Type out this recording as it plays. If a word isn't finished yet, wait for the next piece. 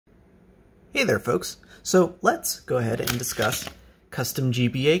Hey there, folks. So let's go ahead and discuss custom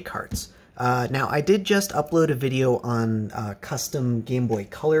GBA carts. Now, I did just upload a video on custom Game Boy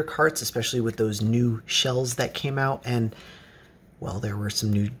Color carts, especially with those new shells that came out, and, well, there were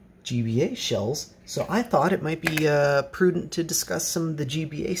some new GBA shells, so I thought it might be prudent to discuss some of the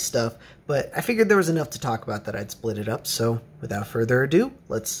GBA stuff, but I figured there was enough to talk about that I'd split it up, so without further ado,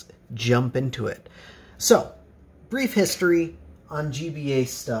 let's jump into it. So, brief history on GBA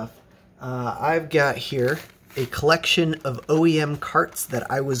stuff. I've got here a collection of OEM carts that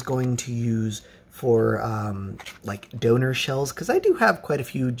I was going to use for like donor shells, because I do have quite a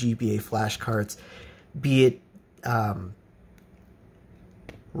few GBA flash carts, be it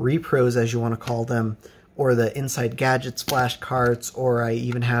repros as you want to call them, or the insideGadgets flash carts, or I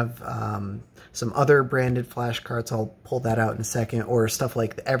even have some other branded flash carts. I'll pull that out in a second, or stuff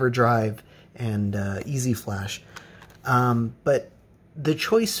like the EverDrive and Easy Flash. But the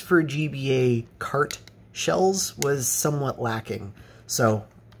choice for GBA cart shells was somewhat lacking, so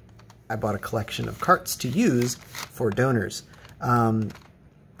I bought a collection of carts to use for donors.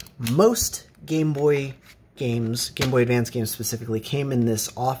 Most Game Boy games, Game Boy Advance games specifically, came in this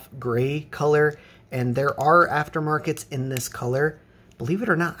off-gray color, and there are aftermarkets in this color. Believe it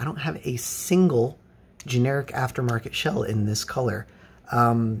or not, I don't have a single generic aftermarket shell in this color.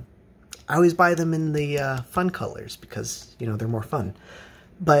 I always buy them in the fun colors because, you know, they're more fun.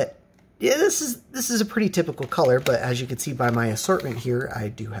 But yeah, this is a pretty typical color, but as you can see by my assortment here, I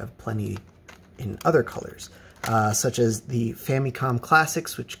do have plenty in other colors, such as the Famicom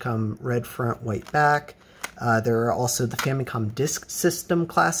Classics, which come red front, white back. There are also the Famicom Disk System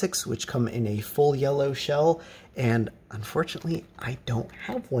Classics, which come in a full yellow shell, and unfortunately, I don't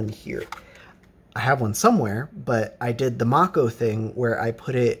have one here. I have one somewhere, but I did the Mako thing where I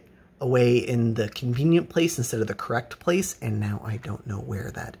put it away in the convenient place instead of the correct place, and now I don't know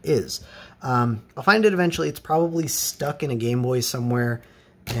where that is. I'll find it eventually. It's probably stuck in a Game Boy somewhere,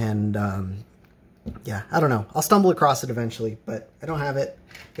 and yeah, I don't know. I'll stumble across it eventually, but I don't have it.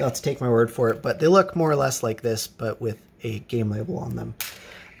 You'll have to take my word for it, but they look more or less like this, but with a game label on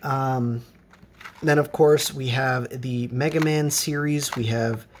them. Then, of course, we have the Mega Man series.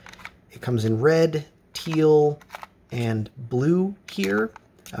 It comes in red, teal, and blue here.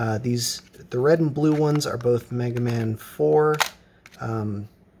 The red and blue ones are both Mega Man 4.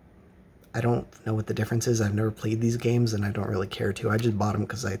 I don't know what the difference is. I've never played these games, and I don't really care to. I just bought them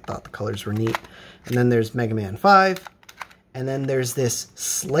because I thought the colors were neat. And then there's Mega Man 5. And then there's this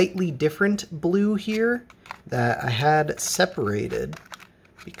slightly different blue here that I had separated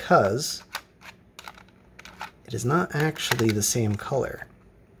because it is not actually the same color.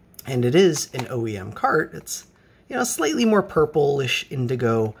 And it is an OEM cart. It's, you know, slightly more purplish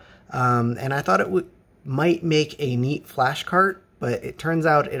indigo, and I thought it might make a neat flash cart, but it turns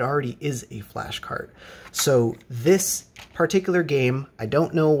out it already is a flash cart. So this particular game, I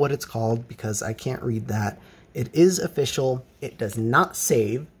don't know what it's called because I can't read that. It is official. It does not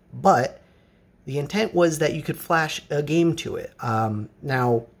save, but the intent was that you could flash a game to it.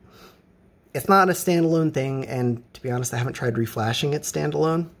 Now, it's not a standalone thing, and to be honest, I haven't tried reflashing it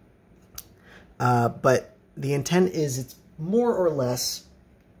standalone, but the intent is it's more or less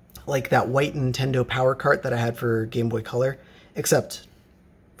like that white Nintendo Power Cart that I had for Game Boy Color, except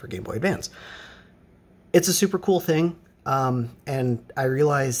for Game Boy Advance. It's a super cool thing, and I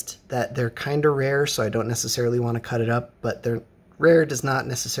realized that they're kind of rare, so I don't necessarily want to cut it up, but they're rare does not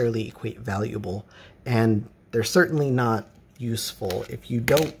necessarily equate valuable, and they're certainly not useful. If you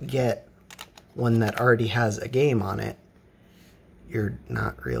don't get one that already has a game on it, you're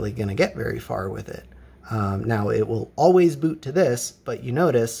not really going to get very far with it. Now, it will always boot to this, but you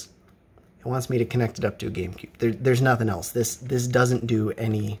notice it wants me to connect it up to a GameCube. There's nothing else. This doesn't do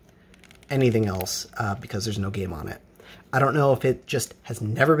anything else because there's no game on it. I don't know if it just has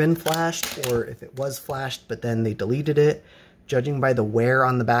never been flashed or if it was flashed, but then they deleted it. Judging by the wear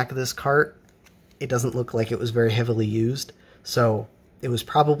on the back of this cart, it doesn't look like it was very heavily used. So it was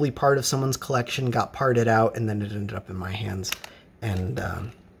probably part of someone's collection, got parted out, and then it ended up in my hands. And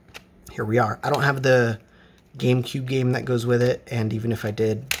here we are. I don't have the GameCube game that goes with it, and even if I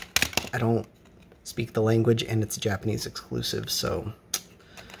did, I don't speak the language, and it's a Japanese exclusive, so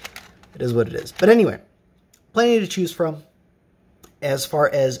it is what it is. But anyway, plenty to choose from as far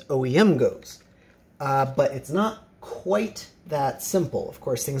as OEM goes. But it's not quite that simple. Of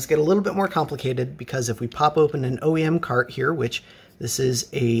course, things get a little bit more complicated because if we pop open an OEM cart here, which this is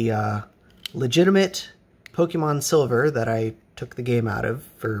a legitimate Pokemon Silver that I took the game out of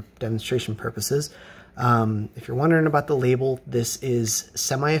for demonstration purposes. If you're wondering about the label, this is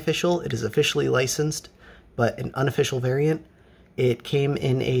semi-official. It is officially licensed, but an unofficial variant. It came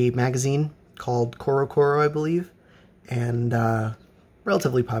in a magazine called Koro Koro, I believe, and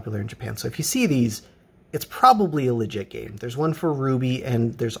relatively popular in Japan. So if you see these, it's probably a legit game. There's one for Ruby,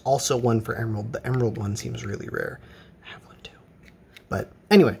 and there's also one for Emerald. The Emerald one seems really rare. I have one too. But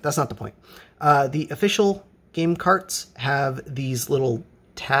anyway, that's not the point. The official game carts have these little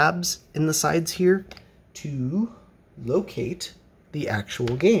tabs in the sides here to locate the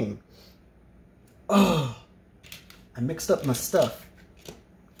actual game. Oh, I mixed up my stuff.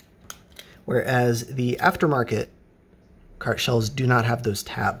 Whereas the aftermarket cart shells do not have those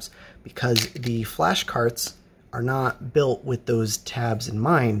tabs, because the flash carts are not built with those tabs in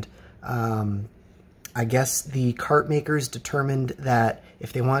mind. I guess the cart makers determined that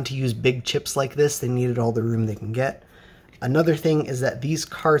if they wanted to use big chips like this, they needed all the room they can get. Another thing is that these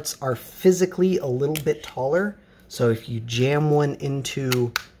carts are physically a little bit taller, so if you jam one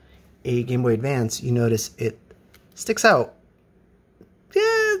into a Game Boy Advance, you notice it sticks out.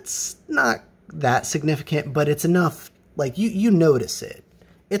 Yeah, it's not that significant, but it's enough, like you notice it.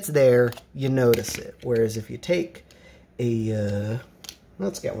 It's there, you notice it. Whereas if you take a,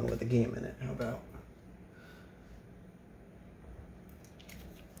 let's get one with a game in it, how about?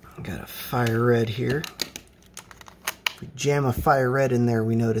 Got a fire red here. If we jam a fire red in there,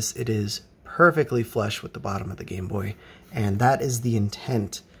 we notice it is perfectly flush with the bottom of the Game Boy, and that is the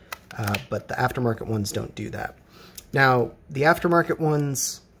intent, but the aftermarket ones don't do that. Now, the aftermarket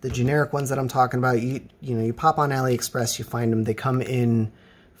ones, the generic ones that I'm talking about, you know, you pop on AliExpress, you find them. They come in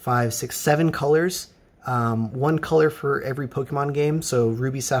 5, 6, 7 colors. One color for every Pokemon game, so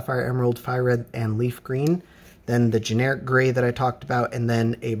Ruby, Sapphire, Emerald, Fire Red, and Leaf Green. Then the generic gray that I talked about, and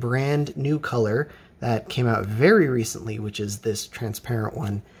then a brand new color that came out very recently, which is this transparent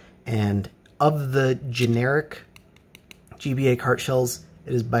one. And of the generic GBA cart shells,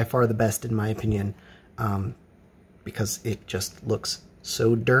 it is by far the best in my opinion, because it just looks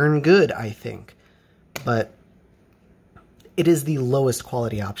so darn good, I think. But it is the lowest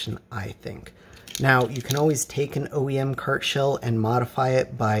quality option, I think. Now, you can always take an OEM cart shell and modify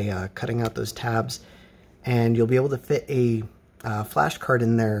it by cutting out those tabs, and you'll be able to fit a flash card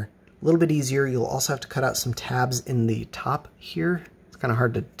in there a little bit easier. You'll also have to cut out some tabs in the top here. It's kind of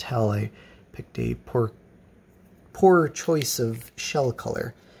hard to tell. I picked a poor choice of shell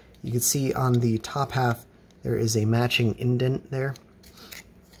color. You can see on the top half there is a matching indent there.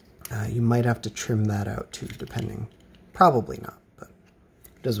 You might have to trim that out too, depending. Probably not, but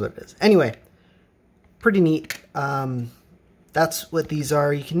it is what it is. Anyway, pretty neat. That's what these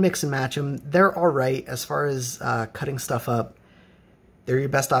are. You can mix and match them. They're all right as far as cutting stuff up. They're your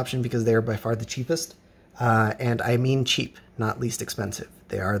best option because they are by far the cheapest. And I mean cheap, not least expensive.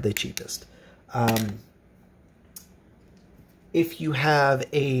 They are the cheapest. If you have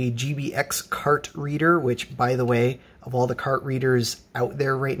a GBX cart reader, which, by the way, of all the cart readers out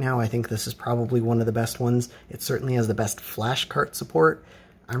there right now, I think this is probably one of the best ones. It certainly has the best flash cart support.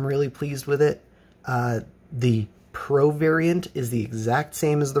 I'm really pleased with it. The Pro variant is the exact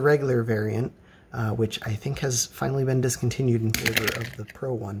same as the regular variant, which I think has finally been discontinued in favor of the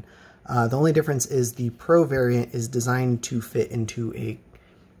Pro one. The only difference is the Pro variant is designed to fit into a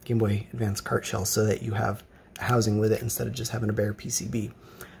Game Boy Advance cart shell so that you have housing with it instead of just having a bare PCB.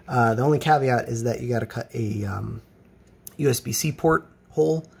 The only caveat is that you got to cut a USB-C port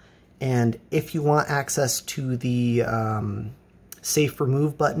hole, and if you want access to the safe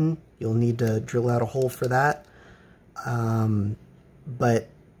remove button, you'll need to drill out a hole for that. But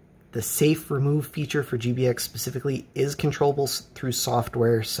the safe remove feature for GBX specifically is controllable through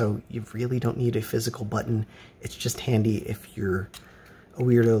software, so you really don't need a physical button. It's just handy if you're a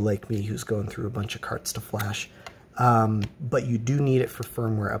weirdo like me who's going through a bunch of carts to flash. But you do need it for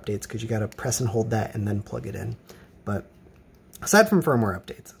firmware updates because you got to press and hold that and then plug it in. But aside from firmware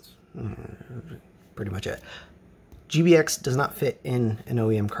updates, that's pretty much it. GBX does not fit in an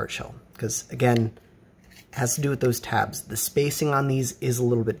OEM cart shell because, again, it has to do with those tabs. The spacing on these is a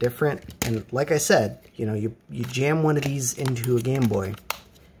little bit different, and like I said, you know, you jam one of these into a Game Boy,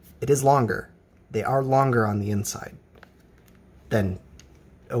 it is longer. They are longer on the inside than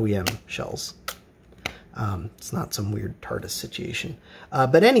OEM shells. It's not some weird TARDIS situation.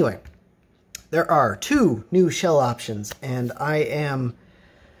 But anyway, there are 2 new shell options, and I am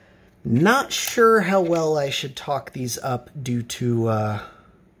not sure how well I should talk these up due to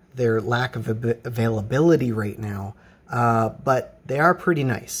their lack of availability right now, but they are pretty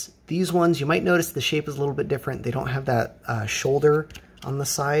nice. These ones, you might notice the shape is a little bit different. They don't have that shoulder on the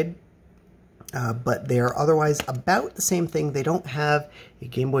side, but they are otherwise about the same thing. They don't have a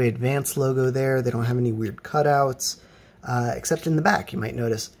Game Boy Advance logo there. They don't have any weird cutouts, except in the back. You might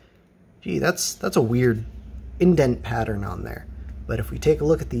notice, gee, that's a weird indent pattern on there. But if we take a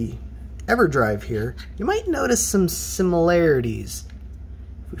look at the EverDrive here, you might notice some similarities.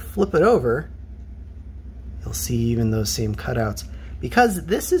 If we flip it over, you'll see even those same cutouts. Because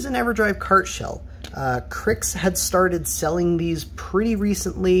this is an EverDrive cart shell. Crix had started selling these pretty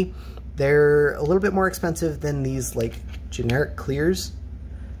recently. They're a little bit more expensive than these like generic clears.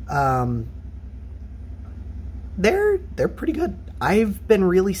 They're pretty good. I've been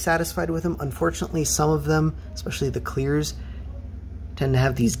really satisfied with them. Unfortunately, some of them, especially the clears, tend to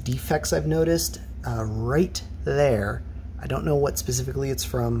have these defects I've noticed right there. I don't know what specifically it's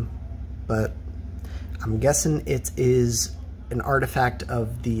from, but I'm guessing it is an artifact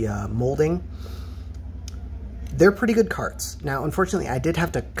of the molding. They're pretty good carts. Now, unfortunately, I did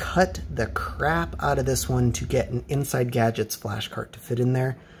have to cut the crap out of this one to get an insideGadgets flash cart to fit in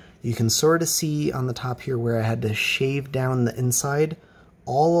there. You can sort of see on the top here where I had to shave down the inside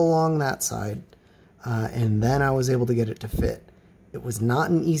all along that side, and then I was able to get it to fit. It was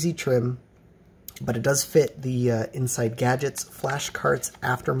not an easy trim, but it does fit the insideGadgets flash carts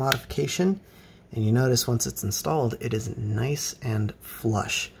after modification, and you notice once it's installed, it is nice and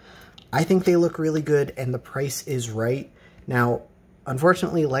flush. I think they look really good, and the price is right. Now,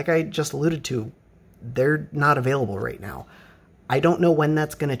 unfortunately, like I just alluded to, they're not available right now. I don't know when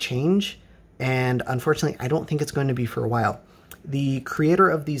that's going to change, and unfortunately, I don't think it's going to be for a while. The creator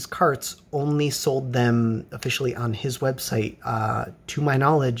of these carts only sold them officially on his website. To my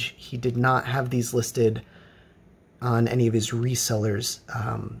knowledge, he did not have these listed on any of his resellers.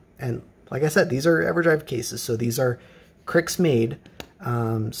 And like I said, these are EverDrive cases, so these are Crix made.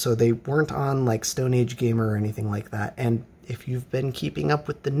 So they weren't on like Stone Age Gamer or anything like that. And if you've been keeping up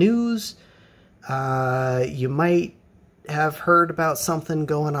with the news, you might have heard about something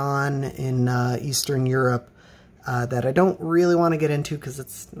going on in Eastern Europe that I don't really want to get into because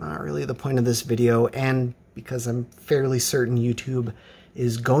it's not really the point of this video, and because I'm fairly certain YouTube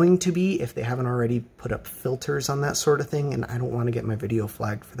is going to be, if they haven't already, put up filters on that sort of thing, and I don't want to get my video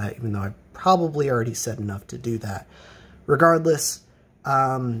flagged for that, even though I've probably already said enough to do that. Regardless,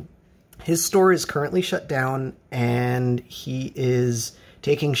 his store is currently shut down, and he is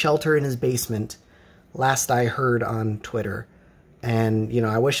taking shelter in his basement, last I heard on Twitter. And, you know,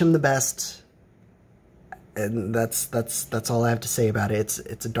 I wish him the best, and that's all I have to say about it.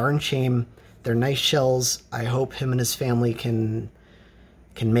 It's a darn shame. They're nice shells. I hope him and his family can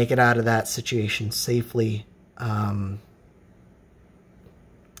make it out of that situation safely. That's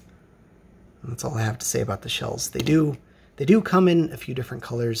all I have to say about the shells. They do come in a few different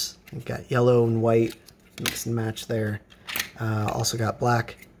colors. You've got yellow and white, mix and match there. Also got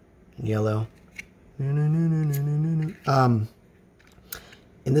black and yellow.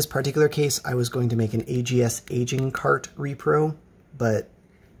 In this particular case, I was going to make an AGS aging cart repro, but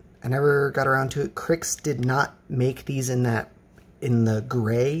I never got around to it. Crix did not make these in the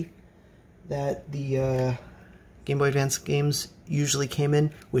gray that the Game Boy Advance games usually came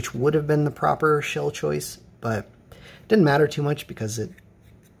in, which would have been the proper shell choice, but it didn't matter too much because it,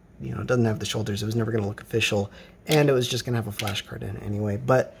 you know, doesn't have the shoulders. It was never going to look official, and it was just going to have a flash card in it anyway.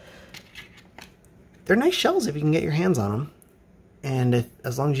 But they're nice shells if you can get your hands on them, and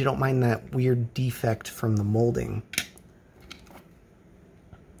as long as you don't mind that weird defect from the molding.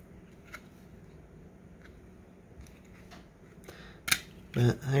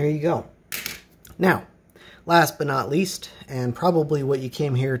 But there you go. Now, last but not least, and probably what you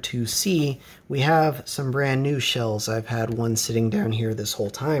came here to see, we have some brand new shells. I've had one sitting down here this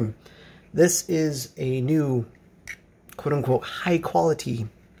whole time. This is a new, quote-unquote, high-quality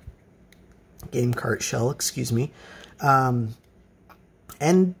game cart shell, excuse me.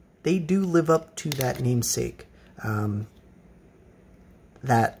 And they do live up to that namesake.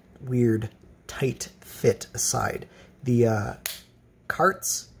 That weird, tight fit aside. The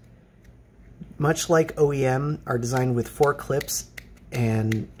carts, much like OEM, are designed with 4 clips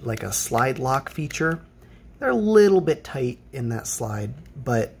and like a slide lock feature. They're a little bit tight in that slide,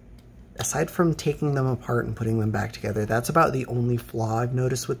 but aside from taking them apart and putting them back together, that's about the only flaw I've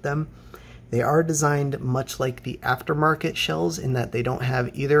noticed with them. They are designed much like the aftermarket shells in that they don't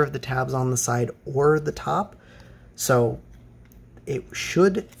have either of the tabs on the side or the top, so it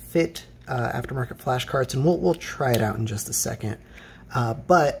should fit aftermarket flash carts, and we'll try it out in just a second.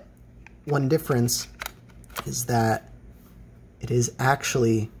 But one difference is that it is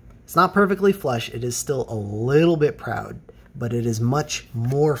actually, it's not perfectly flush, it is still a little bit proud, but it is much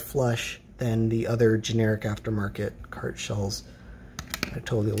more flush than the other generic aftermarket cart shells. I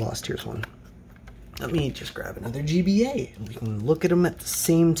totally lost, here's one. Let me just grab another GBA, and we can look at them at the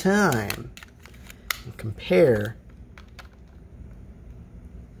same time and compare.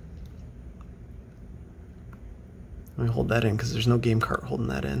 Let me hold that in because there's no game cart holding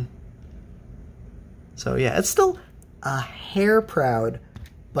that in. So yeah, it's still a hair proud,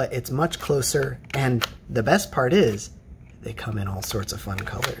 but it's much closer, and the best part is they come in all sorts of fun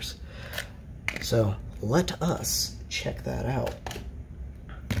colors. So let us check that out.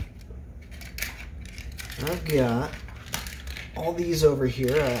 I've got all these over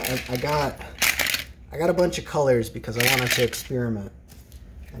here. I got a bunch of colors because I wanted to experiment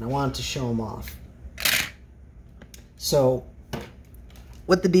and I wanted to show them off. So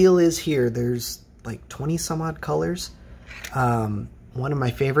what the deal is here, there's like 20 some odd colors. One of my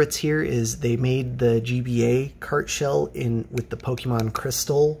favorites here is they made the GBA cart shell with the Pokemon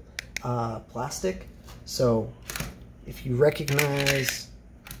Crystal plastic. So if you recognize,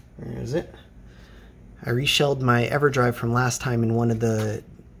 where is it? I reshelled my EverDrive from last time in one of the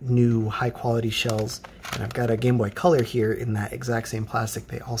new high quality shells, and I've got a Game Boy Color here in that exact same plastic.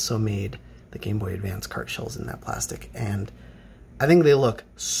 They also made the Game Boy Advance cart shells in that plastic, and I think they look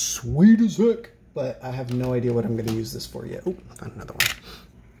sweet as heck, but I have no idea what I'm going to use this for yet. Oh, found another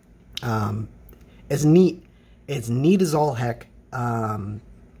one. It's neat as all heck.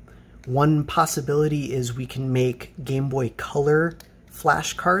 One possibility is we can make Game Boy Color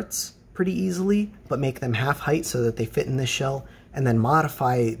flash carts pretty easily, but make them half height so that they fit in this shell, and then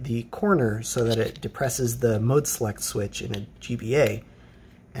modify the corner so that it depresses the mode select switch in a GBA,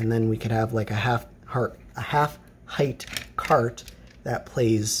 and then we could have like a half height cart that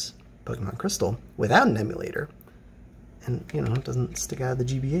plays Pokemon Crystal without an emulator, and you know, it doesn't stick out of the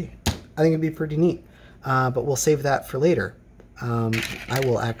GBA. I think it'd be pretty neat, but we'll save that for later. I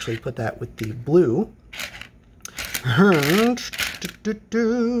will actually put that with the blue.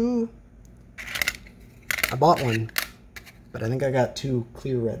 I bought one, but I think I got two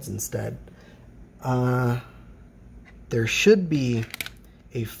clear reds instead. There should be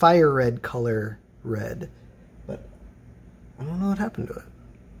a fire red color red, but I don't know what happened to it.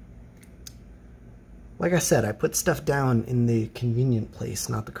 Like I said, I put stuff down in the convenient place,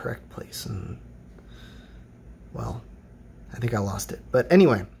 not the correct place, and well, I think I lost it. But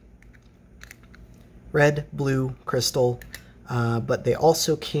anyway, red, blue, crystal, but they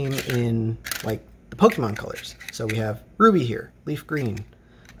also came in like the Pokemon colors. So we have ruby here, leaf green,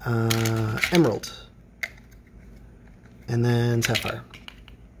 emerald, and then sapphire.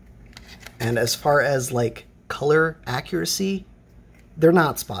 And as far as like color accuracy, they're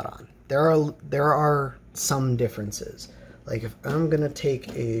not spot on. There are some differences. Like if I'm gonna take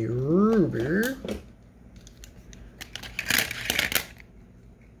a ruby,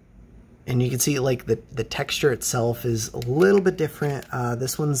 and you can see like the texture itself is a little bit different.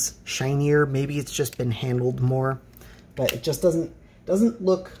 This one's shinier. Maybe it's just been handled more, but it just doesn't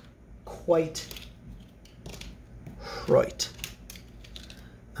look quite right.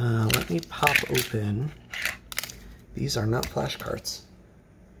 Let me pop open. These are not flash carts.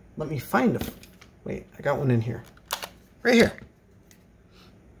 Let me find them. Wait, I got one in here. Right here.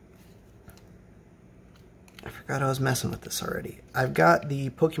 I forgot I was messing with this already. I've got the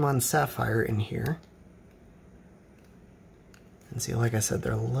Pokemon Sapphire in here. And see, like I said,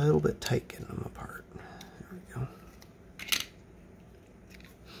 they're a little bit tight getting them apart. There we go.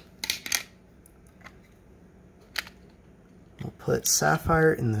 We'll put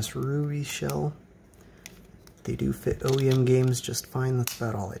Sapphire in this ruby shell. They do fit OEM games just fine. That's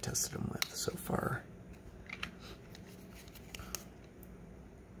about all I tested them with so far.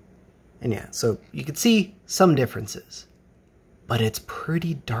 And yeah, so you can see some differences, but it's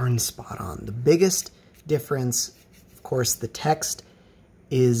pretty darn spot on. The biggest difference, of course, the text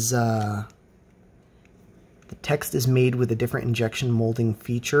is made with a different injection molding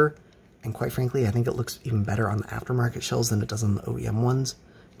feature, and quite frankly, I think it looks even better on the aftermarket shells than it does on the OEM ones,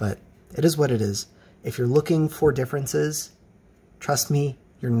 but it is what it is. If you're looking for differences, trust me,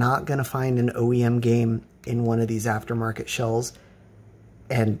 you're not going to find an OEM game in one of these aftermarket shells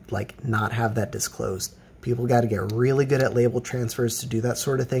and like not have that disclosed. People got to get really good at label transfers to do that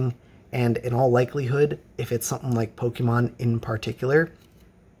sort of thing, and in all likelihood, if it's something like Pokemon in particular,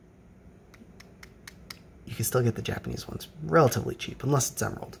 you can still get the Japanese ones relatively cheap, unless it's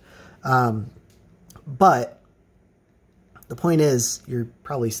Emerald. But the point is, you're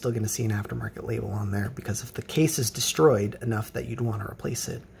probably still going to see an aftermarket label on there, because if the case is destroyed enough that you'd want to replace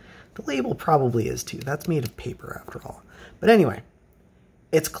it, the label probably is too. That's made of paper after all. But anyway,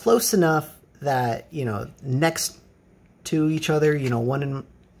 it's close enough that, you know, next to each other, you know,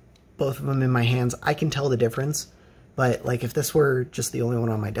 both of them in my hands, I can tell the difference. But like if this were just the only one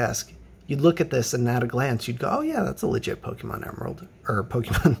on my desk, you'd look at this and at a glance, you'd go, oh yeah, that's a legit Pokemon Emerald, or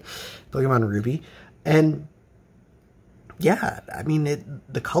Pokemon Ruby. And yeah, I mean,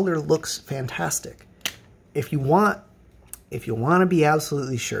 the color looks fantastic. If you want if you want to be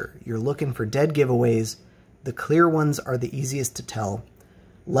absolutely sure, you're looking for dead giveaways, the clear ones are the easiest to tell.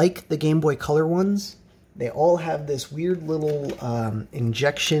 Like the Game Boy Color ones, they all have this weird little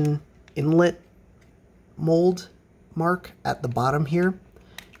injection inlet mold mark at the bottom here.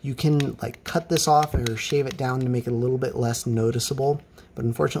 You can like cut this off or shave it down to make it a little bit less noticeable, but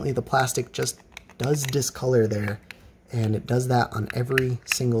unfortunately the plastic just does discolor there, and it does that on every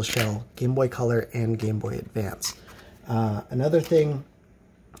single shell, Game Boy Color and Game Boy Advance. Another thing,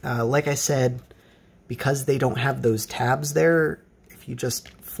 like I said, because they don't have those tabs there, if you just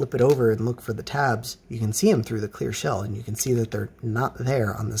flip it over and look for the tabs, you can see them through the clear shell, and you can see that they're not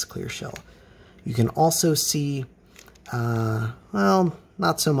there on this clear shell. You can also see, well,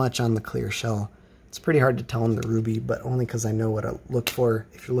 not so much on the clear shell. It's pretty hard to tell in the Ruby, but only because I know what to look for.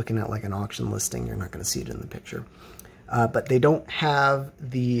 If you're looking at like an auction listing, you're not going to see it in the picture. But they don't have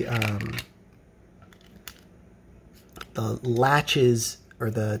the latches or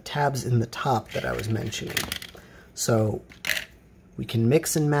the tabs in the top that I was mentioning. So we can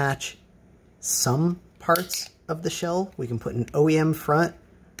mix and match some parts of the shell. We can put an OEM front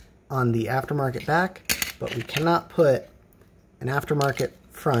on the aftermarket back, but we cannot put an aftermarket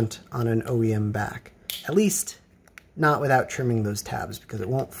front on an OEM back. At least not without trimming those tabs, because it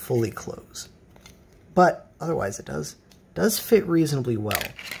won't fully close. But otherwise it does fit reasonably well.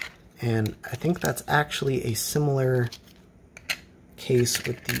 And I think that's actually a similar case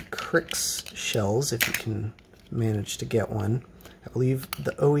with the Crix shells, if you can manage to get one. I believe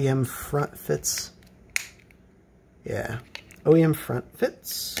the OEM front fits. Yeah, OEM front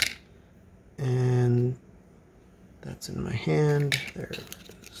fits. And that's in my hand. There it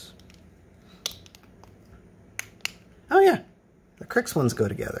is. Oh yeah, the Crix ones go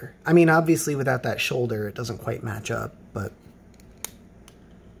together. I mean, obviously without that shoulder, it doesn't quite match up, but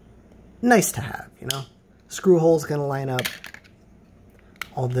nice to have, you know? Screw hole's gonna line up.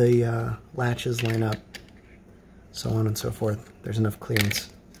 All the latches line up. So on and so forth. There's enough clearance.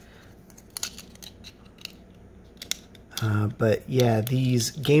 But yeah,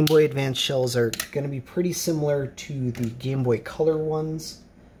 these Game Boy Advance shells are going to be pretty similar to the Game Boy Color ones,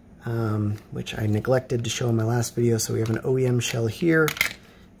 which I neglected to show in my last video. So we have an OEM shell here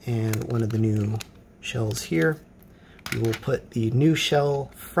and one of the new shells here. We will put the new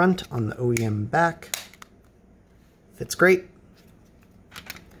shell front on the OEM back. Fits great.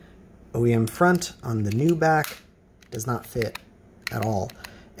 OEM front on the new back does not fit at all.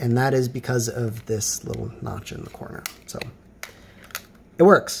 And that is because of this little notch in the corner. So it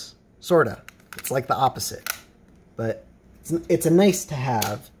works, sorta. It's like the opposite, but it's a nice to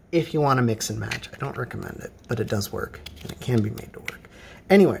have if you want to mix and match. I don't recommend it, but it does work, and it can be made to work.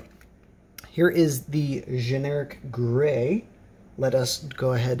 Anyway, here is the generic gray. Let us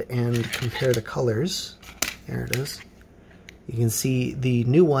go ahead and compare the colors. There it is. You can see the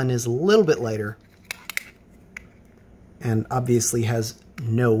new one is a little bit lighter and obviously has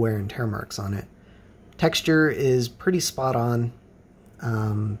no wear and tear marks on it. Texture is pretty spot on.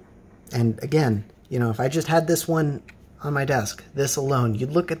 And again, you know, if I just had this one on my desk, this alone,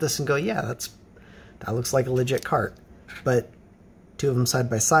 you'd look at this and go, yeah, that looks like a legit cart. But two of them side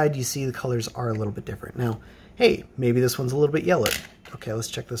by side, you see the colors are a little bit different. Now, hey, maybe this one's a little bit yellow. Okay, let's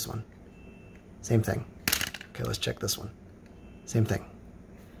check this one. Same thing. Okay, let's check this one. Same thing.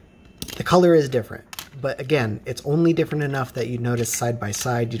 The color is different. But again, it's only different enough that you notice side by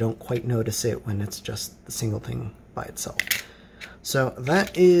side. You don't quite notice it when it's just the single thing by itself. So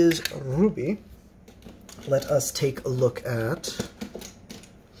that is Ruby. Let us take a look at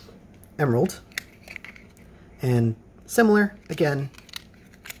Emerald. And similar, again,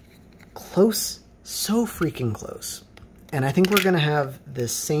 close, so freaking close. And I think we're going to have the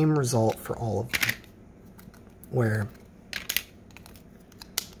same result for all of them, where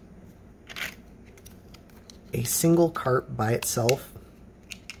a single cart by itself,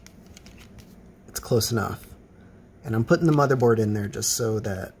 it's close enough. And I'm putting the motherboard in there just so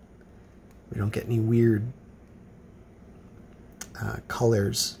that we don't get any weird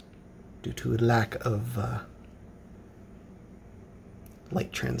colors due to a lack of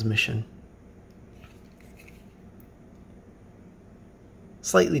light transmission.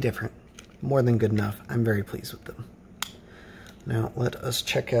 Slightly different, more than good enough. I'm very pleased with them. Now let us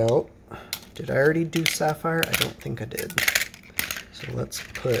check out, did I already do Sapphire? I don't think I did. So let's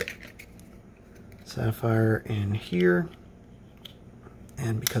put Sapphire in here.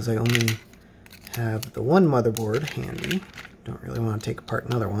 And because I only have the one motherboard handy, don't really want to take apart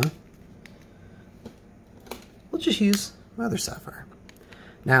another one, we'll just use my other Sapphire.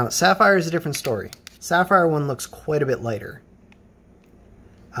 Now, Sapphire is a different story. Sapphire one looks quite a bit lighter.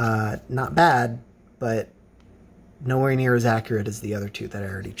 Not bad, but nowhere near as accurate as the other two that I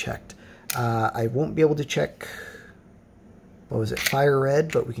already checked. I won't be able to check, what was it, fire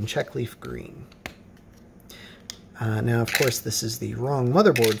red, but we can check leaf green. Now, of course, this is the wrong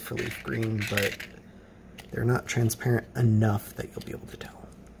motherboard for leaf green, but they're not transparent enough that you'll be able to tell.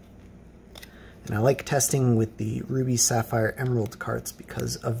 And I like testing with the Ruby, Sapphire, Emerald carts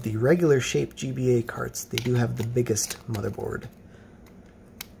because of the regular shape GBA carts. They do have the biggest motherboard.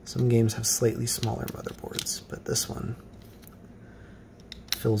 Some games have slightly smaller motherboards, but this one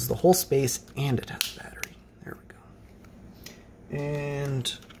fills the whole space and it has a battery. There we go.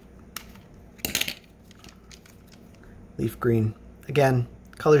 And leaf green. Again,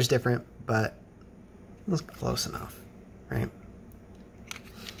 color's different, but it's close enough, right?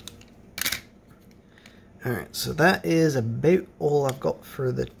 Alright, so that is about all I've got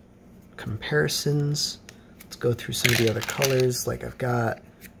for the comparisons. Let's go through some of the other colors. Like I've got,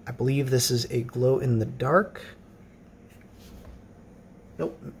 I believe this is a glow in the dark.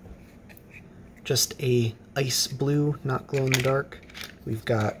 Nope. Just a ice blue, not glow in the dark. We've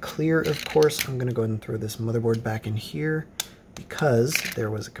got clear, of course. I'm going to go ahead and throw this motherboard back in here because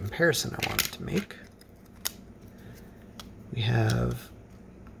there was a comparison I wanted to make. We have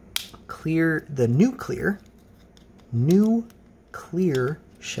clear, the new clear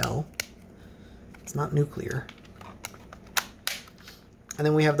shell. It's not nuclear. And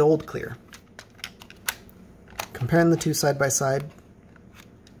then we have the old clear. Comparing the two side by side,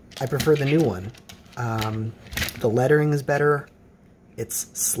 I prefer the new one. The lettering is better. It's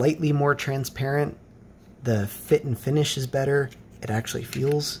slightly more transparent. The fit and finish is better. It actually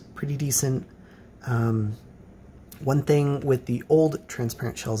feels pretty decent. One thing with the old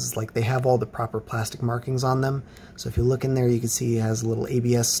transparent shells is like they have all the proper plastic markings on them. So if you look in there, you can see it has a little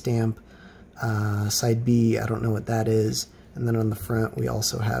ABS stamp. Side B, I don't know what that is. And then on the front, we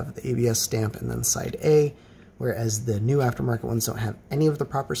also have the ABS stamp and then side A, whereas the new aftermarket ones don't have any of the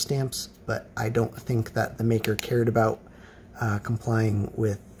proper stamps, but I don't think that the maker cared about complying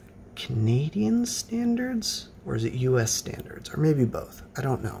with Canadian standards, or is it US standards, or maybe both. I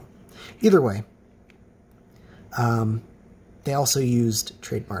don't know. Either way, they also used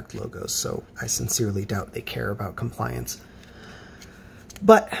trademarked logos, so I sincerely doubt they care about compliance.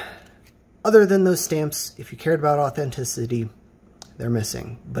 But other than those stamps, if you cared about authenticity, they're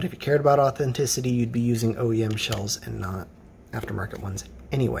missing. But if you cared about authenticity, you'd be using OEM shells and not aftermarket ones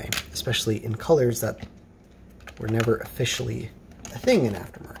anyway, especially in colors that were never officially a thing in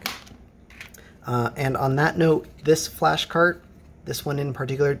aftermarket. And on that note, this flash cart, this one in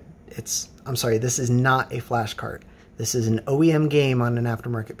particular, I'm sorry, this is not a flash cart. This is an OEM game on an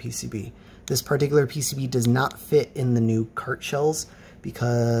aftermarket PCB. This particular PCB does not fit in the new cart shells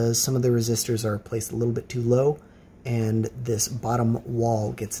because some of the resistors are placed a little bit too low and this bottom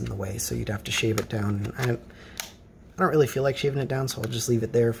wall gets in the way, so you'd have to shave it down. And I don't really feel like shaving it down, so I'll just leave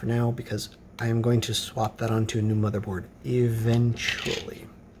it there for now because I am going to swap that onto a new motherboard eventually.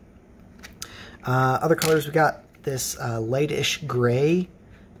 Other colors, we got this lightish gray,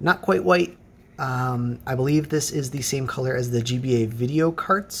 not quite white. I believe this is the same color as the GBA video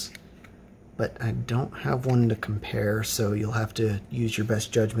carts, but I don't have one to compare, so you'll have to use your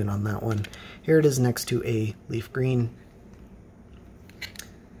best judgment on that one. Here it is next to a leaf green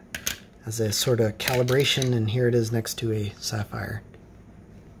as a sort of calibration, and here it is next to a sapphire,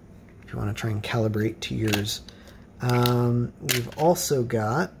 if you want to try and calibrate to yours. We've also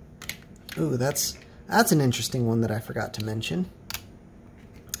got, ooh, that's an interesting one that I forgot to mention.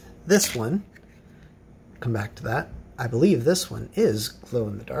 This one, come back to that. I believe this one is glow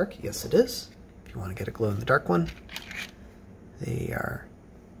in the dark. Yes, it is. If you want to get a glow in the dark one, they are.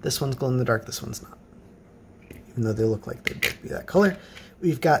 This one's glow in the dark, this one's not. Even though they look like they'd both be that color.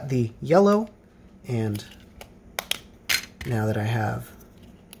 We've got the yellow, and now that I have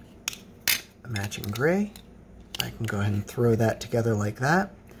a matching gray, I can go ahead and throw that together like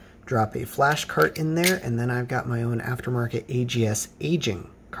that. Drop a flash cart in there, and then I've got my own aftermarket AGS aging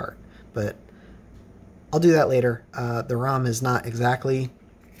cart. But I'll do that later. The ROM is not exactly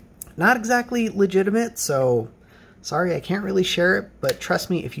legitimate, so sorry, I can't really share it, but trust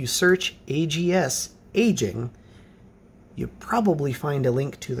me, if you search AGS aging, you probably find a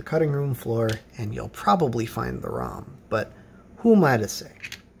link to the cutting room floor, and you'll probably find the ROM, but who am I to say?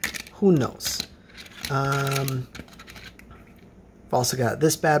 Who knows? I've also got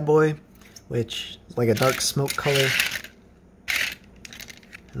this bad boy, which is like a dark smoke color.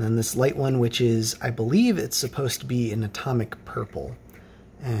 And then this light one, which is, I believe it's supposed to be an atomic purple.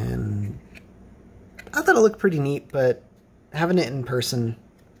 And I thought it looked pretty neat, but having it in person,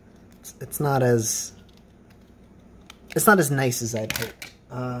 it's not as nice as I'd hoped.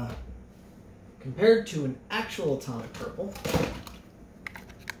 compared to an actual atomic purple,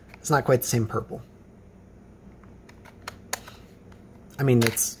 it's not quite the same purple. I mean,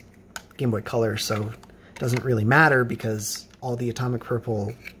 it's Game Boy Color, so it doesn't really matter because all the atomic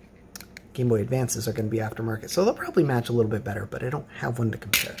purple Game Boy Advances are going to be aftermarket, so they'll probably match a little bit better, but I don't have one to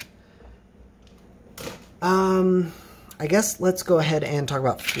compare. I guess let's go ahead and talk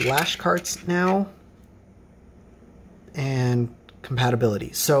about flash carts now and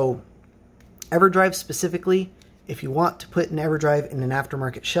compatibility. So EverDrive specifically, if you want to put an EverDrive in an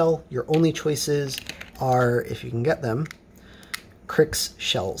aftermarket shell, your only choices are, if you can get them, Crix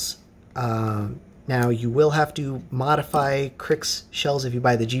shells. Now you will have to modify Crix shells if you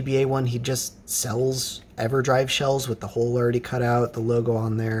buy the GBA one. He just sells EverDrive shells with the hole already cut out, the logo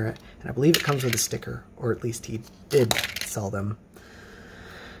on there, and I believe it comes with a sticker, or at least he did sell them.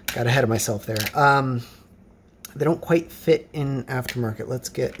 Got ahead of myself there. They don't quite fit in aftermarket. Let's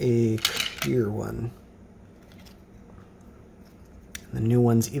get a clear one. And the new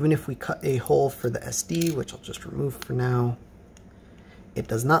ones, even if we cut a hole for the SD, which I'll just remove for now, it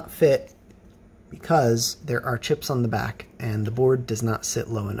does not fit because there are chips on the back and the board does not sit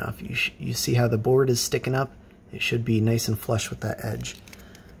low enough. You see how the board is sticking up? It should be nice and flush with that edge.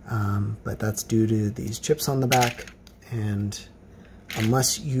 But that's due to these chips on the back, and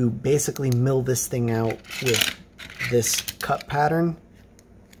unless you basically mill this thing out with this cut pattern,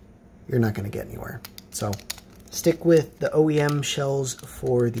 you're not going to get anywhere. So stick with the OEM shells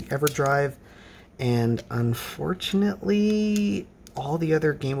for the EverDrive, and unfortunately all the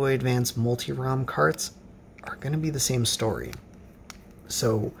other Game Boy Advance multi-ROM carts are going to be the same story.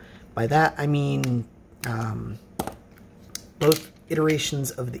 So by that I mean both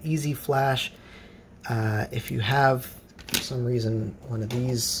iterations of the Easy Flash. If you have, for some reason, one of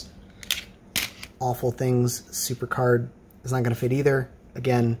these awful things, Super Card, is not going to fit either.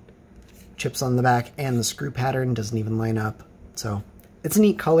 Again, chips on the back and the screw pattern doesn't even line up. So it's a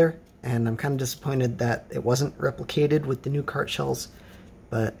neat color, and I'm kind of disappointed that it wasn't replicated with the new cart shells,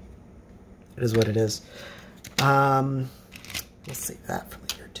 but it is what it is. We'll save that for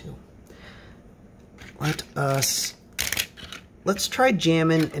later too. Let's try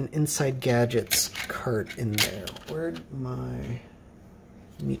jamming an insideGadgets cart in there. Where'd my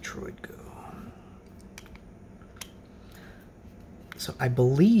Metroid go? So I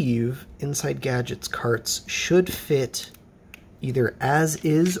believe insideGadgets carts should fit either as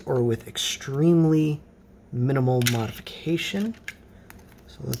is or with extremely minimal modification.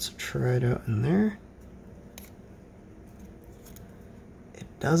 So let's try it out in there. It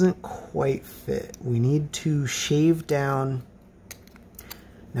doesn't quite fit. We need to shave down.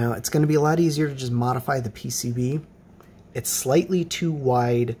 Now it's going to be a lot easier to just modify the PCB. It's slightly too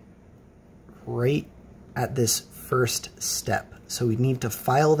wide right at this first step. So we need to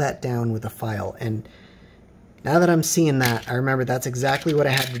file that down with a file. And now that I'm seeing that, I remember that's exactly what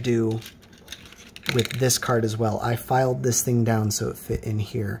I had to do with this card as well. I filed this thing down so it fit in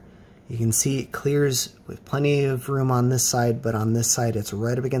here. You can see it clears with plenty of room on this side, but on this side it's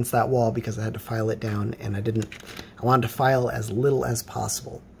right up against that wall because I had to file it down, and I wanted to file as little as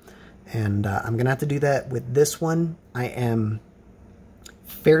possible. And I'm gonna have to do that with this one. I am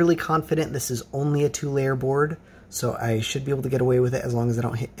fairly confident this is only a 2-layer board, so I should be able to get away with it as long as I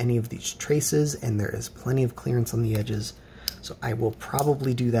don't hit any of these traces, and there is plenty of clearance on the edges. So I will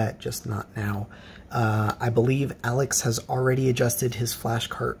probably do that, just not now. I believe Alex has already adjusted his flash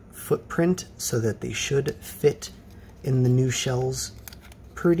cart footprint so that they should fit in the new shells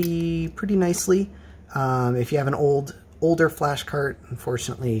pretty nicely. If you have an older flash cart,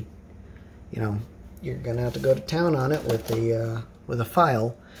 unfortunately, you know, you're gonna have to go to town on it with a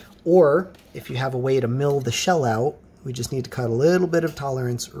file. Or if you have a way to mill the shell out, we just need to cut a little bit of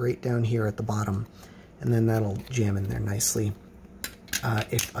tolerance right down here at the bottom, and then that'll jam in there nicely.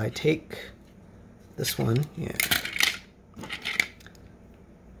 If I take this one, yeah,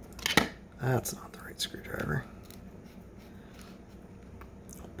 that's not the right screwdriver.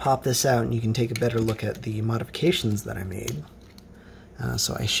 Pop this out and you can take a better look at the modifications that I made.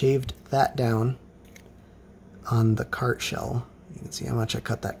 So I shaved that down on the cart shell. You can see how much I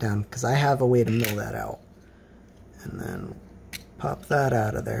cut that down because I have a way to mill that out. And then pop that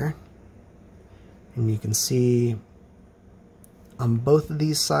out of there. And you can see on both of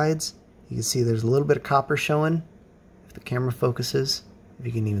these sides, you can see there's a little bit of copper showing. If the camera focuses, if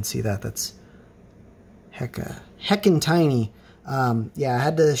you can even see that, that's heckin' tiny. Yeah, I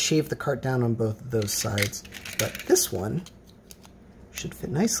had to shave the cart down on both of those sides, but this one should fit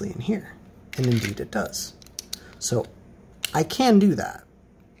nicely in here, and indeed it does. So I can do that.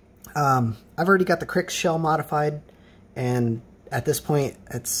 I've already got the Crix shell modified, and at this point,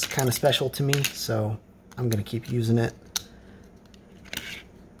 it's kind of special to me, so I'm going to keep using it.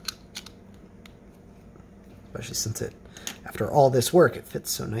 Especially since it, after all this work, it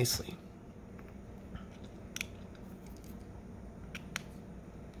fits so nicely.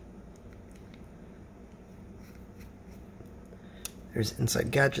 There's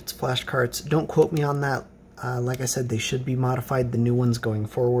insideGadgets flash carts. Don't quote me on that. Like I said, they should be modified, the new ones going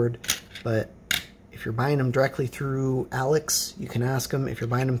forward. But if you're buying them directly through Alex, you can ask them. If you're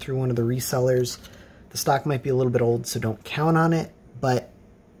buying them through one of the resellers, the stock might be a little bit old, so don't count on it. But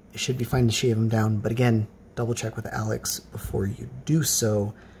it should be fine to shave them down. But again, double check with Alex before you do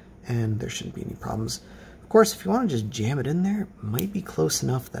so, and there shouldn't be any problems. Of course, if you want to just jam it in there, it might be close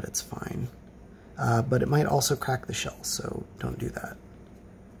enough that it's fine. But it might also crack the shell, so don't do that.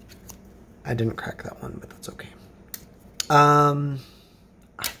 I didn't crack that one, but that's okay. I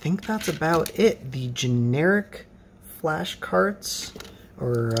think that's about it. The generic flash carts,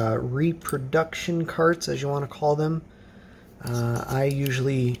 or reproduction carts, as you want to call them. I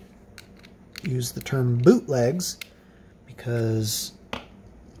usually use the term bootlegs because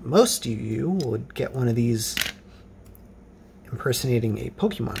most of you would get one of these impersonating a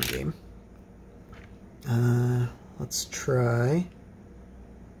Pokemon game. Let's try.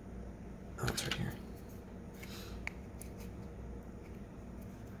 Oh, it's right here.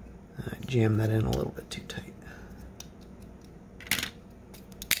 I jammed that in a little bit too tight.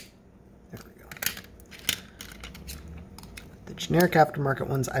 There we go. The generic aftermarket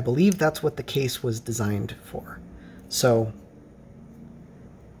ones, I believe that's what the case was designed for. So,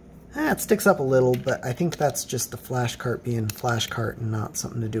 it sticks up a little, but I think that's just the flash cart being flash cart and not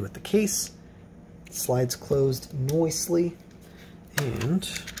something to do with the case. It slides closed nicely, and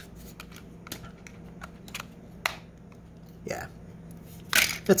yeah,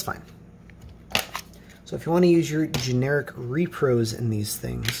 it's fine. So if you want to use your generic repros in these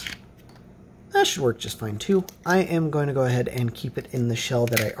things, that should work just fine too. I am going to go ahead and keep it in the shell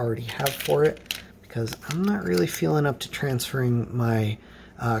that I already have for it, because I'm not really feeling up to transferring my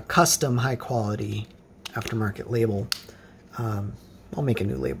custom high quality aftermarket label. I'll make a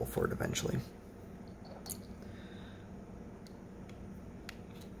new label for it eventually.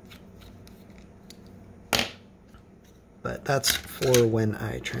 But that's for when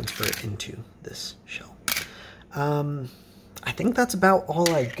I transfer it into this shell. I think that's about all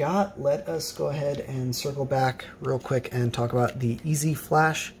I got. Let us go ahead and circle back real quick and talk about the Easy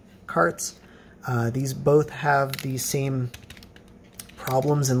Flash carts. These both have the same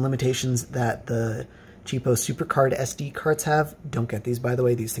problems and limitations that the cheapo SuperCard SD carts have. Don't get these, by the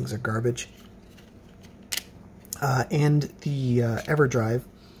way. These things are garbage. And the EverDrive,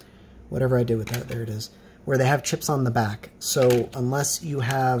 whatever I did with that, there it is, where they have chips on the back. So unless you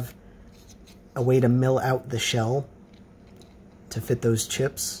have a way to mill out the shell to fit those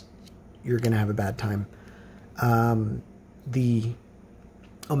chips, you're going to have a bad time. The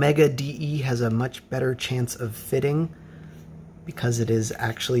Omega DE has a much better chance of fitting because it is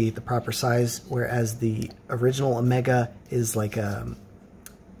actually the proper size, whereas the original Omega is like a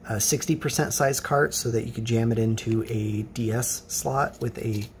 60% size cart so that you could jam it into a DS slot with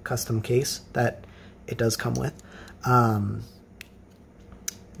a custom case that it does come with.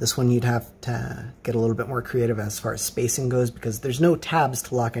 This one you'd have to get a little bit more creative as far as spacing goes, because there's no tabs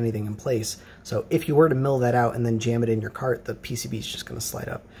to lock anything in place. So if you were to mill that out and then jam it in your cart, the PCB is just going to slide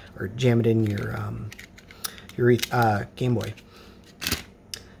up, or jam it in your Game Boy.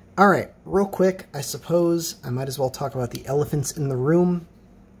 All right, real quick, I suppose I might as well talk about the elephants in the room.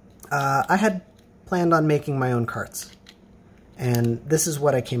 I had planned on making my own carts, and this is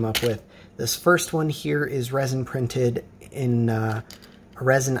what I came up with. This first one here is resin printed in a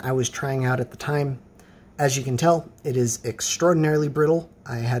resin I was trying out at the time. As you can tell, it is extraordinarily brittle.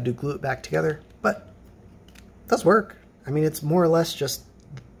 I had to glue it back together, but it does work. I mean, it's more or less just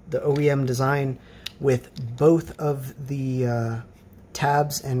the OEM design with both of the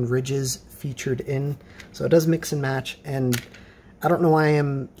tabs and ridges featured in. So it does mix and match, and I don't know why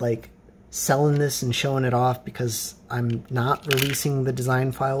I'm like selling this and showing it off, because I'm not releasing the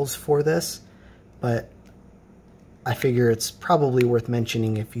design files for this, but I figure it's probably worth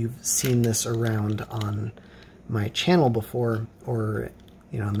mentioning if you've seen this around on my channel before, or,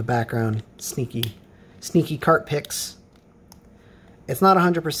 you know, in the background, sneaky cart pics. It's not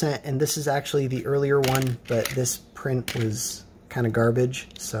 100%, and this is actually the earlier one, but this print was kind of garbage,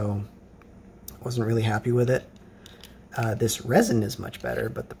 so I wasn't really happy with it. This resin is much better,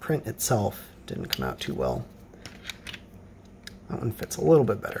 but the print itself didn't come out too well. That one fits a little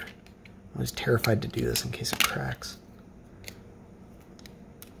bit better. I was terrified to do this in case it cracks.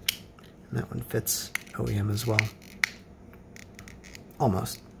 And that one fits OEM as well.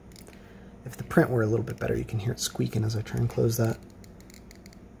 almost. If the print were a little bit better, you can hear it squeaking as I try and close that.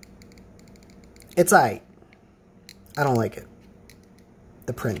 It's aight. I don't like it.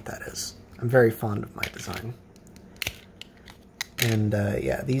 The print, that is. I'm very fond of my design. And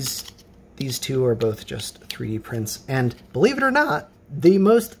yeah, these two are both just 3D prints. And believe it or not, the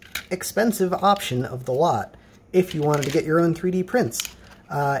most expensive option of the lot if you wanted to get your own 3D prints.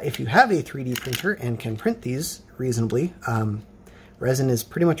 If you have a 3D printer and can print these reasonably, resin is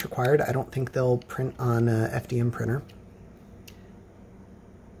pretty much required. I don't think they'll print on a FDM printer.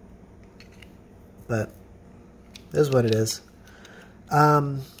 But it is what it is.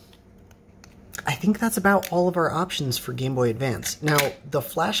 I think that's about all of our options for Game Boy Advance. Now, the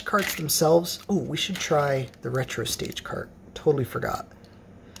flash carts themselves... Oh, we should try the retro stage cart. Totally forgot.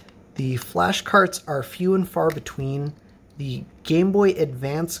 The flash carts are few and far between. The Game Boy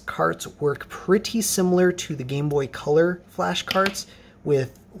Advance carts work pretty similar to the Game Boy Color flash carts,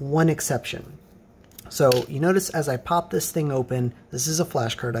 with one exception. So, you notice as I pop this thing open, this is a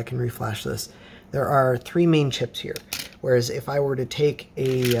flash cart, I can reflash this. There are 3 main chips here, whereas if I were to take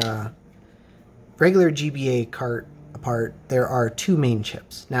a regular GBA cart apart, there are 2 main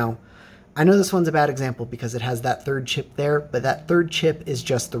chips. Now, I know this one's a bad example because it has that 3rd chip there, but that 3rd chip is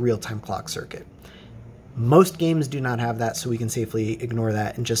just the real-time clock circuit. Most games do not have that, so we can safely ignore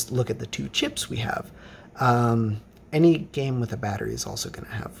that and just look at the 2 chips we have. Any game with a battery is also going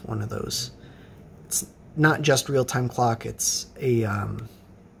to have one of those. It's not just real-time clock, it's a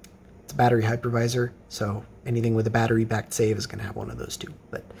battery hypervisor, so anything with a battery-backed save is going to have one of those 2.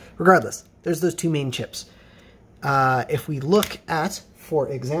 But regardless, there's those 2 main chips. If we look at, for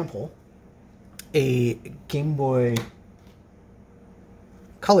example, a Game Boy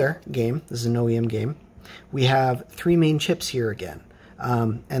Color game, this is an OEM game, we have 3 main chips here again.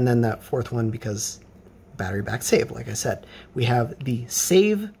 And then that 4th one because battery-backed save, like I said. We have the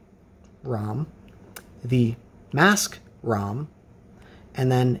save ROM, the mask ROM,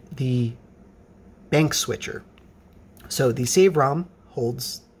 and then the bank switcher. So the save ROM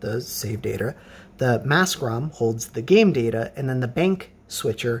holds the save data, the mask ROM holds the game data, and then the bank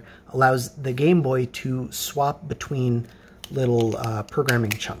switcher allows the Game Boy to swap between little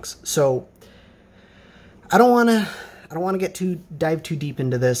programming chunks. So I don't want to dive too deep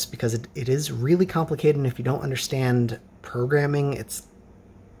into this because it is really complicated, and if you don't understand programming, it's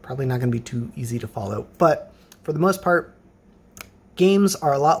probably not going to be too easy to follow. But for the most part, games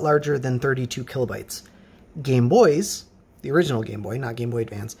are a lot larger than 32 kilobytes. Game Boys, the original Game Boy, not Game Boy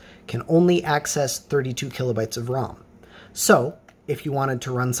Advance, can only access 32 kilobytes of ROM. So if you wanted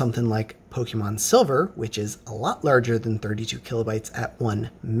to run something like Pokemon Silver, which is a lot larger than 32 kilobytes at 1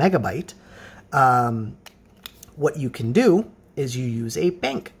 megabyte, what you can do is you use a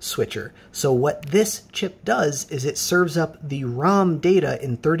bank switcher. So what this chip does is it serves up the ROM data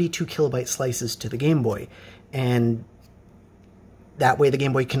in 32 kilobyte slices to the Game Boy. And that way the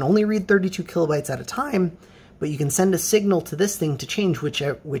Game Boy can only read 32 kilobytes at a time, but you can send a signal to this thing to change which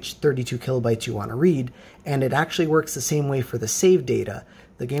 32 kilobytes you want to read, and it actually works the same way for the save data.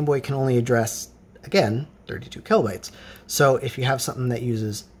 The Game Boy can only address, again, 32 kilobytes. So if you have something that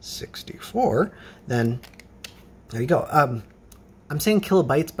uses 64, then there you go. I'm saying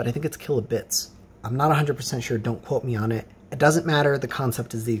kilobytes, but I think it's kilobits. I'm not 100% sure, don't quote me on it. It doesn't matter, the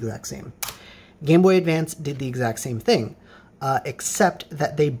concept is the exact same. Game Boy Advance did the exact same thing, except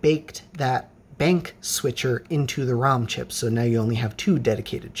that they baked that bank switcher into the ROM chip, so now you only have 2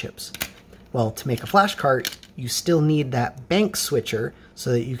 dedicated chips. Well, to make a flash cart, you still need that bank switcher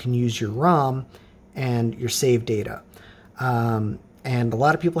so that you can use your ROM and your save data. And a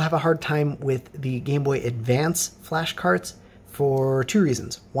lot of people have a hard time with the Game Boy Advance flash carts for 2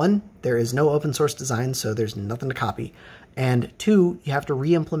 reasons. 1, there is no open source design, so there's nothing to copy. And 2, you have to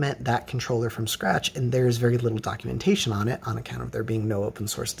re-implement that controller from scratch, and there's very little documentation on it on account of there being no open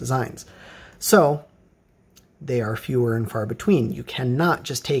source designs. So they are fewer and far between. You cannot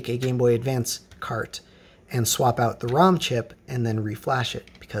just take a Game Boy Advance cart and swap out the ROM chip and then reflash it,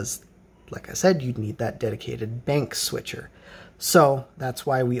 because, like I said, you'd need that dedicated bank switcher. So that's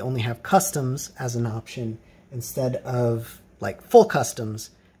why we only have customs as an option instead of, like, full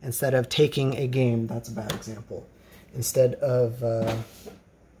customs, instead of taking a game, that's a bad example, instead of,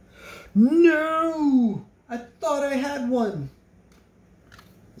 no! I thought I had one!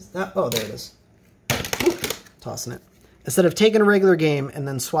 Is that, oh, there it is. Tossing it. Instead of taking a regular game and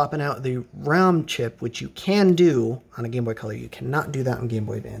then swapping out the ROM chip, which you can do on a Game Boy Color, you cannot do that on Game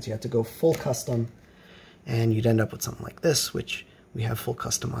Boy Advance. You have to go full custom, and you'd end up with something like this, which we have full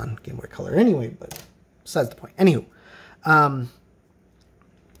custom on Game Boy Color anyway, but besides the point. Anywho,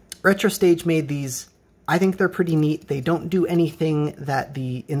 Retro Stage made these I think they're pretty neat. They don't do anything that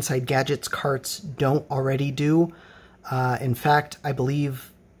the insideGadgets carts don't already do. In fact, I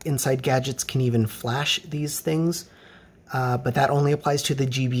believe insideGadgets can even flash these things, but that only applies to the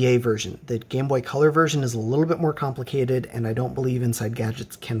GBA version. The Game Boy Color version is a little bit more complicated, and I don't believe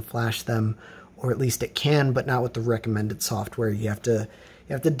insideGadgets can flash them, or at least it can, but not with the recommended software. You have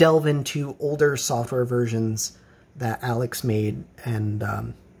to delve into older software versions that Alex made, and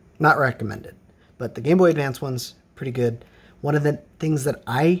not recommended. But the Game Boy Advance one's pretty good. One of the things that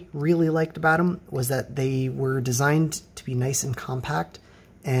I really liked about them was that they were designed to be nice and compact,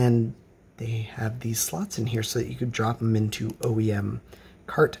 and they have these slots in here so that you could drop them into OEM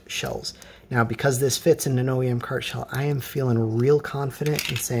cart shells. Now, because this fits in an OEM cart shell, I am feeling real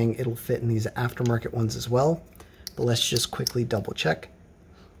confident in saying it'll fit in these aftermarket ones as well. But let's just quickly double check.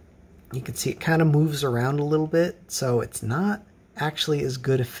 You can see it kind of moves around a little bit, so it's not actually as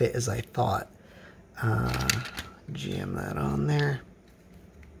good a fit as I thought. Jam that on there.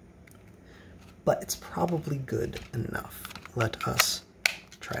 But it's probably good enough. Let us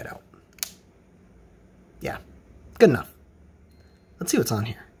try it out. Yeah, good enough. Let's see what's on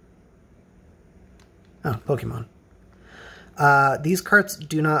here. Oh, Pokemon. These carts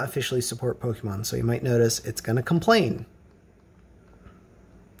do not officially support Pokemon, so you might notice it's going to complain.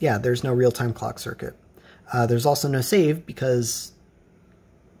 Yeah, there's no real-time clock circuit. There's also no save because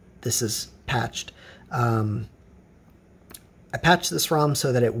this is patched. I patched this ROM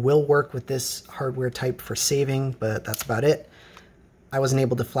so that it will work with this hardware type for saving, but that's about it. I wasn't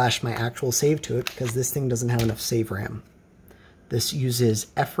able to flash my actual save to it because this thing doesn't have enough save RAM. This uses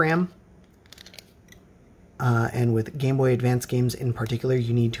FRAM, and with Game Boy Advance games in particular,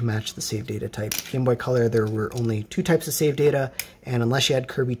 you need to match the save data type. Game Boy Color, there were only 2 types of save data, and unless you had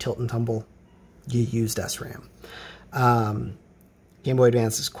Kirby Tilt and Tumble, you used SRAM. Game Boy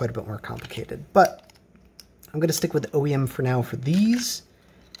Advance is quite a bit more complicated, but I'm going to stick with OEM for now for these,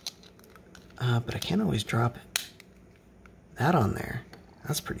 but I can't always drop that on there.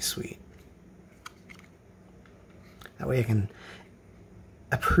 That's pretty sweet. That way I can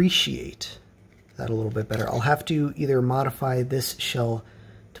appreciate that a little bit better. I'll have to either modify this shell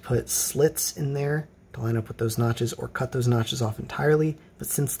to put slits in there to line up with those notches, or cut those notches off entirely, but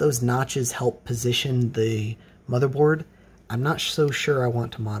since those notches help position the motherboard, I'm not so sure I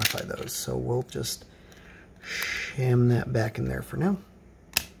want to modify those, so we'll just sham that back in there for now.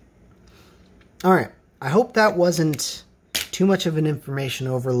 Alright, I hope that wasn't too much of an information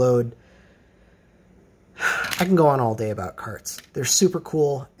overload. I can go on all day about carts. They're super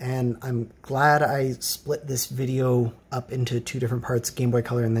cool, and I'm glad I split this video up into 2 different parts, Game Boy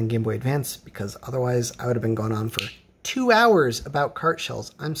Color and then Game Boy Advance, because otherwise I would have been going on for 2 hours about cart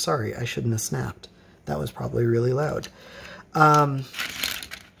shells. I'm sorry, I shouldn't have snapped. That was probably really loud.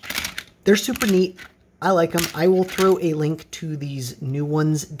 They're super neat. I like them. I will throw a link to these new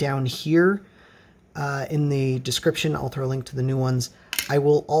ones down here in the description. I'll throw a link to the new ones. I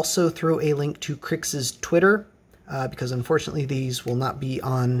will also throw a link to Crix's Twitter, because unfortunately these will not be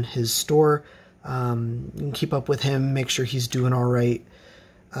on his store. You can keep up with him, make sure he's doing all right.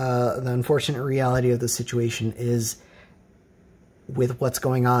 The unfortunate reality of the situation is, with what's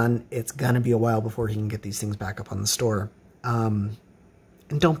going on, it's going to be a while before he can get these things back up on the store. And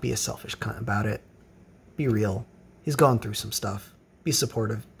don't be a selfish cunt about it. Be real. He's gone through some stuff. Be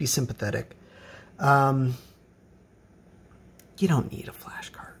supportive. Be sympathetic. You don't need a flash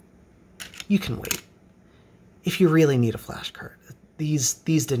cart. You can wait. If you really need a flash cart, these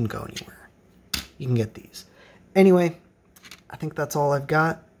didn't go anywhere. You can get these. Anyway, I think that's all I've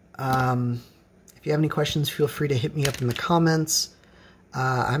got. If you have any questions, feel free to hit me up in the comments.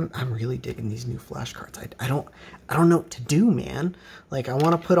 I'm really digging these new flash carts. I don't know what to do, man. Like, I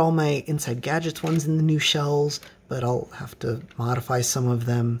want to put all my insideGadgets ones in the new shells, but I'll have to modify some of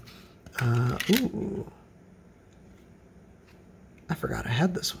them. Ooh. I forgot I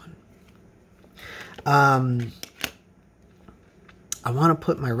had this one. I want to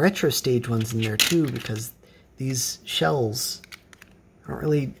put my retro stage ones in there too, because these shells don't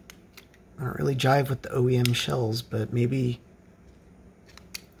really jive with the OEM shells, but maybe,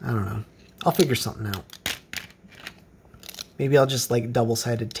 I don't know. I'll figure something out. Maybe I'll just like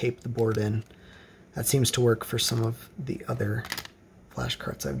double-sided tape the board in. That seems to work for some of the other flash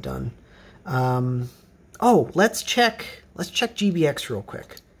carts I've done. Oh, let's check GBX real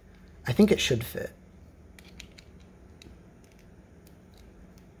quick. I think it should fit.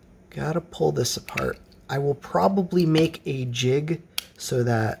 Gotta pull this apart. I will probably make a jig so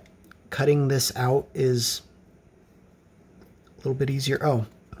that cutting this out is a little bit easier. Oh,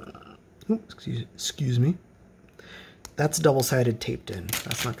 excuse me. That's double-sided taped in.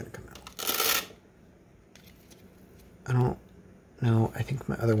 That's not going to come out. I don't know. I think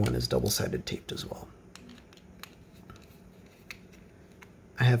my other one is double-sided taped as well.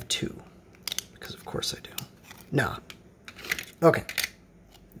 I have two, because of course I do. Nah. Okay.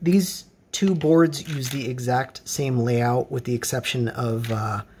 These two boards use the exact same layout with the exception of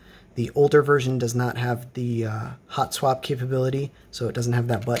the older version does not have the hot swap capability, so it doesn't have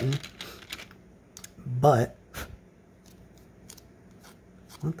that button. But,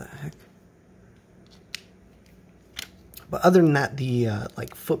 what the heck? But other than that, the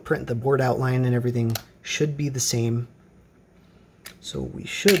like footprint, the board outline and everything should be the same. So we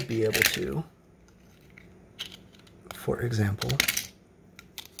should be able to, for example,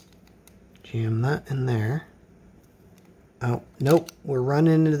 jam that in there. Oh, nope, we're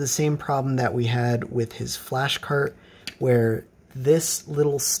running into the same problem that we had with his flash cart, where this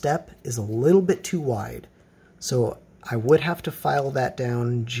little step is a little bit too wide. So I would have to file that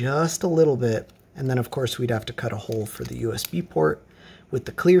down just a little bit, and then of course we'd have to cut a hole for the USB port. With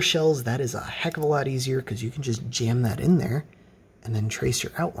the clear shells, that is a heck of a lot easier because you can just jam that in there and then trace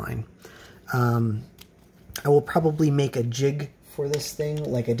your outline. I will probably make a jig for this thing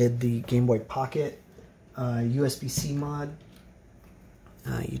like I did the Game Boy Pocket USB-C mod.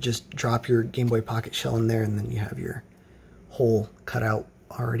 You just drop your Game Boy Pocket shell in there and then you have your hole cut out,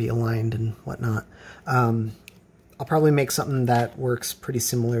 already aligned and whatnot. I'll probably make something that works pretty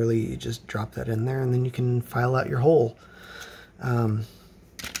similarly. You just drop that in there and then you can file out your hole.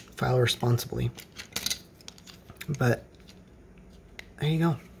 File responsibly. But there you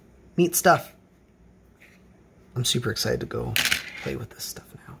go. Neat stuff. I'm super excited to go play with this stuff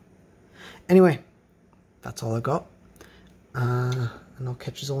now. Anyway, that's all I got. And I'll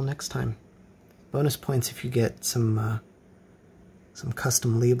catch you all next time. Bonus points if you get some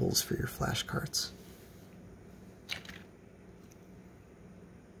custom labels for your flash carts.